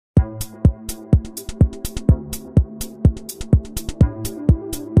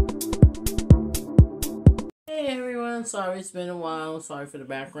sorry it's been a while. Sorry for the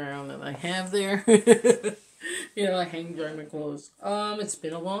background that I have there. You know, I hang dry my clothes. It's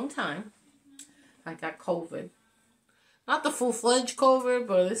been a long time. I got COVID. Not the full-fledged COVID,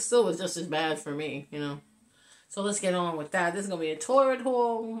 but it still was just as bad for me, you know. So let's get on with that. This is going to be a Torrid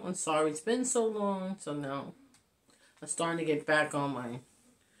haul. I'm sorry it's been so long. So now I'm starting to get back on my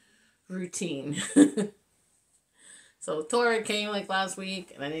routine. So Torrid came like last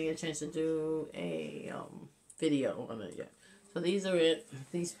week, and I didn't get a chance to do a video on it yet. So these are it.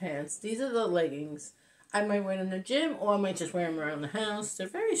 These pants. These are the leggings. I might wear them in the gym, or I might just wear them around the house. They're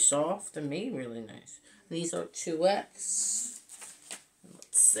very soft and made really nice. These are 2X.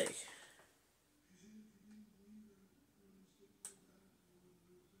 Let's see.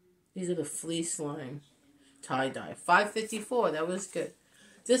 These are the fleece line tie-dye. $5.54. That was good.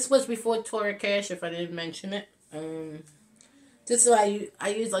 This was before Torrid Cash, if I didn't mention it. This is I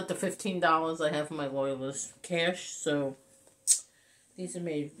use like the $15 I have for my Loyalist Cash. So these are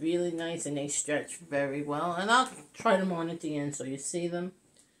made really nice and they stretch very well. And I'll try them on at the end so you see them.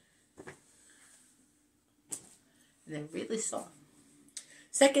 And they're really soft.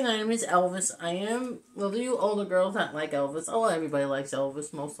 Second item is Elvis. Well, you older girls that like Elvis. Oh, everybody likes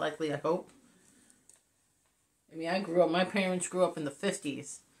Elvis, most likely, I hope. I mean, my parents grew up in the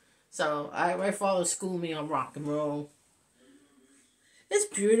 50s. So, my father schooled me on rock and roll. It's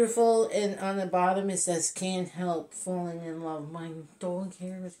beautiful, and on the bottom it says, "Can't help falling in love." My dog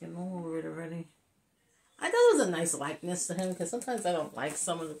hair is getting all over it already. I thought it was a nice likeness to him, because sometimes I don't like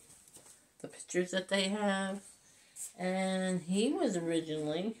some of the pictures that they have. And he was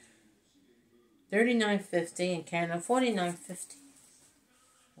originally $39.50 in Canada, $49.50.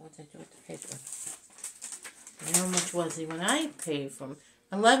 What did I do with the paper? And how much was he when I paid for him?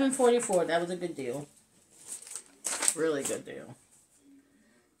 $11.44. That was a good deal. Really good deal.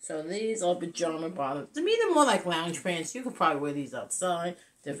 So these are pajama bottoms. To me, they're more like lounge pants. You could probably wear these outside.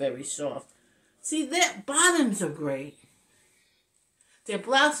 They're very soft. See, their bottoms are great. Their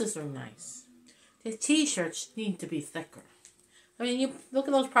blouses are nice. Their t-shirts need to be thicker. I mean, you look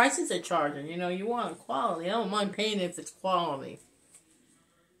at those prices they're charging. You know, you want quality. I don't mind paying if it's quality.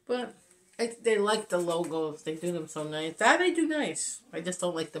 But they like the logos. They do them so nice. That they do nice. I just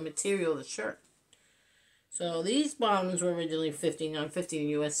don't like the material of the shirt. So these bottoms were originally $59.50 in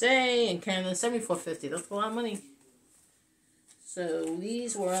USA. In Canada, $74.50. That's a lot of money. So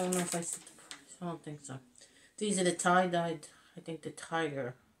these were, I don't know if I said the price. I don't think so. These are the tie-dyed, I think the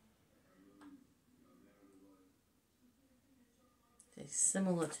tiger. They're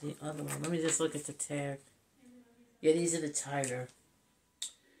similar to the other one. Let me just look at the tag. Yeah, these are the tiger.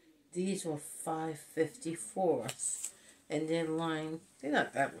 These were $5.54. And they're lined. They're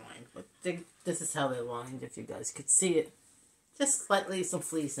not that lined, but this is how they're lined, if you guys could see it. Just slightly some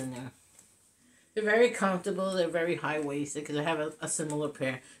fleece in there. They're very comfortable. They're very high-waisted because I have a similar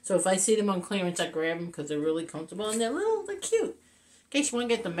pair. So if I see them on clearance, I grab them because they're really comfortable. And they're cute. In case you want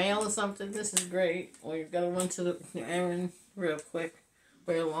to get the mail or something, this is great. Or you've got to run to the errand real quick.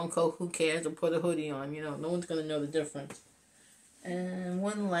 Wear a long coat, who cares? Or put a hoodie on. You know, no one's going to know the difference. And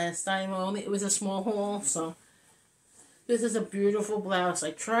one last time only. It was a small haul, so this is a beautiful blouse.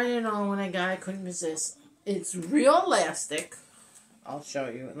 I tried it on when I got it. I couldn't resist. It's real elastic. I'll show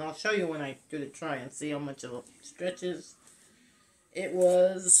you. And I'll show you when I do the try and see how much it stretches. It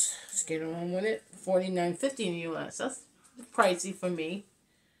was, let's get on with it, $49.50 in the US. That's pricey for me.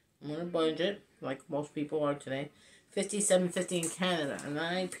 I'm on a budget, like most people are today. $57.50 in Canada. And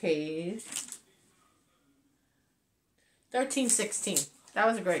I paid $13.16. That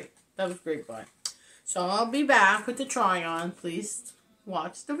was a great buy. So I'll be back with the try on. Please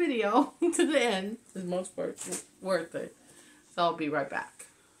watch the video to the end. It's most worth it. So I'll be right back.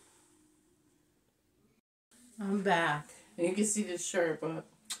 I'm back. You can see this shirt, but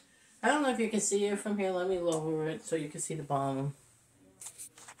I don't know if you can see it from here. Let me lower it so you can see the bottom.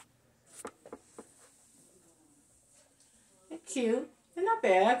 They're cute. They're not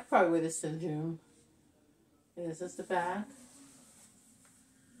bad. I could probably wear this to the gym. And this is the back.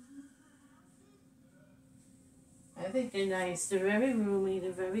 I think they're nice. They're very roomy.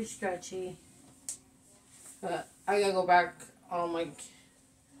 They're very stretchy. But I gotta go back on I'm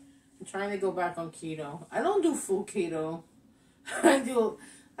trying to go back on keto. I don't do full keto. I do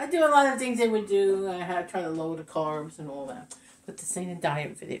a lot of things they would do. I had to try to lower the carbs and all that. But this ain't a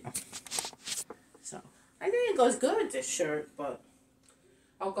diet video. So I think it goes good with this shirt, but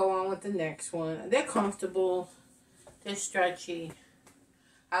I'll go on with the next one. They're comfortable. They're stretchy.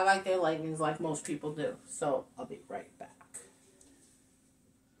 I like their leggings like most people do. So I'll be right back.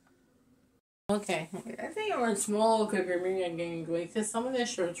 Okay. I think I run small could be me and gaining weight because some of their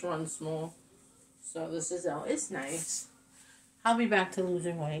shirts run small. So this is out. It's nice. I'll be back to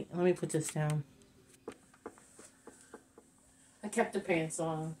losing weight. Let me put this down. I kept the pants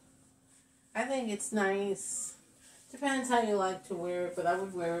on. I think it's nice. Depends how you like to wear it, but I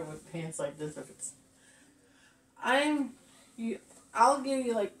would wear it with pants like this if it's... I'll give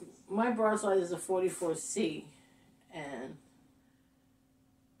you, like, my bra size is a 44C, and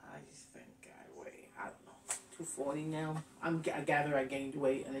I just think I weigh, I don't know, 240 now. I gather I gained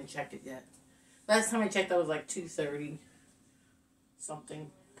weight. I didn't check it yet. Last time I checked, I was like 230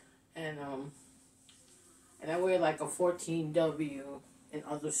 something, and I wear like a 14W in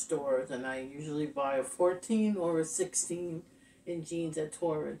other stores, and I usually buy a 14 or a 16 in jeans at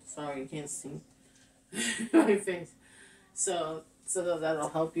Torrid. Sorry, you can't see my face. So that'll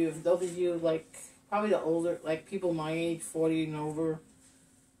help you. If those of you, like, probably the older, like, people my age, 40 and over,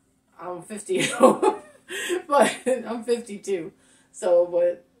 I'm 50 and over, but I'm 52. So,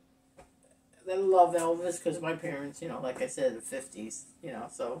 but I love Elvis because my parents, you know, like I said, the 50s, you know,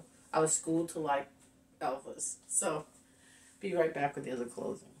 so I was schooled to like Elvis. So, be right back with the other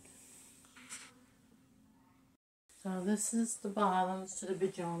clothing. So this is the bottoms to the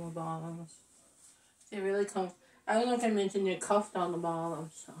pajama bottoms. They really come. I don't know if I mentioned they're cuffed on the bottom,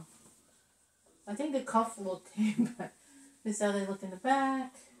 so I think the cuff will came back. This is how they look in the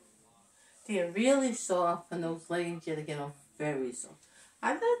back. They're really soft, and those leggings yet again are very soft.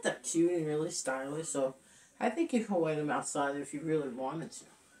 I thought they're cute and really stylish, so I think you can wear them outside if you really wanted to.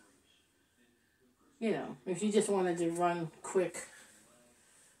 You know, if you just wanted to run quick.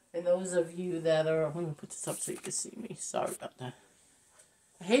 And those of you that are... I'm going to put this up so you can see me. Sorry about that.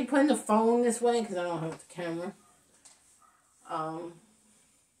 I hate putting the phone this way because I don't have the camera.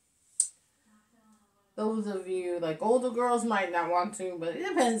 Those of you, like, older girls might not want to, but it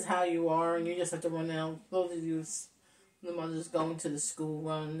depends how you are, and you just have to run out. Those of you, the mothers going to the school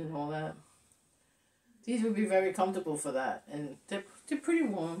run and all that. These would be very comfortable for that, and they're pretty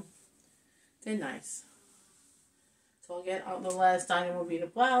warm. They're nice. So I'll get out the last item will be the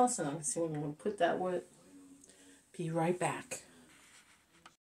blouse, and I'll see what I'm going to put that with. Be right back.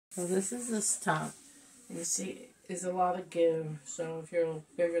 So this is this top. And you see, there's a lot of give. So if you're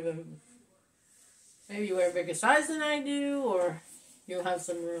bigger than, maybe you wear a bigger size than I do, or you'll have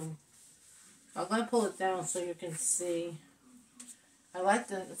some room. I'm going to pull it down so you can see. I like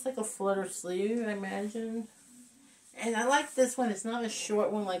it's like a flutter sleeve, I imagine. And I like this one. It's not a short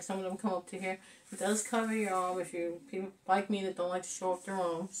one like some of them come up to here. It does cover your arm if people like me that don't like to show off their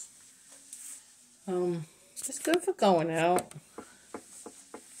arms. It's good for going out.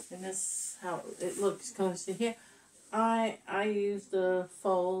 And this is how it looks. Come see here. I use the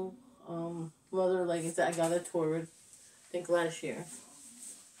faux leather leggings that I got at Torrid, I think last year.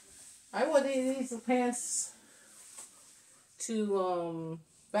 I wore these pants to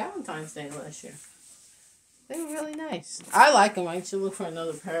Valentine's Day last year. They were really nice. I like them. I should look for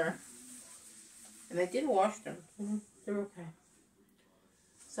another pair. And I did wash them. They're okay.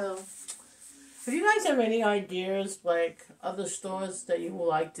 So, if you guys have any ideas, like other stores that you would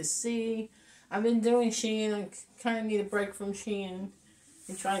like to see, I've been doing Shein. I kind of need a break from Shein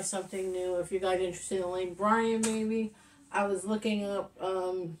and try something new. If you guys are interested in Lane Bryant, maybe. I was looking up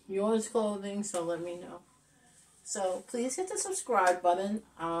yours clothing, so let me know. So, please hit the subscribe button.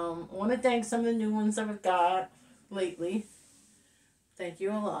 I want to thank some of the new ones that I've got lately. Thank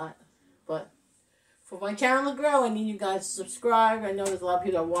you a lot. But for my channel to grow, I need you guys to subscribe. I know there's a lot of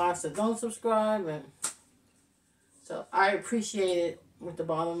people that watch that don't subscribe. And so, I appreciate it with the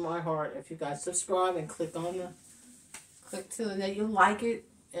bottom of my heart if you guys subscribe and click to that you like it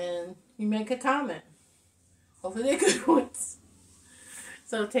and you make a comment. Hopefully they're good ones.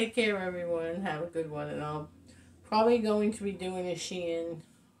 So, take care, everyone. Have a good one. And I'll probably going to be doing a Shein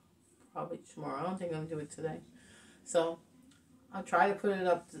probably tomorrow. I don't think I'm going to do it today. So, I'll try to put it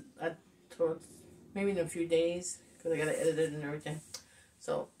up towards maybe in a few days because I got to edit it and everything.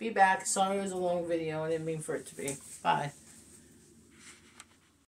 So, be back. Sorry it was a long video. I didn't mean for it to be. Bye.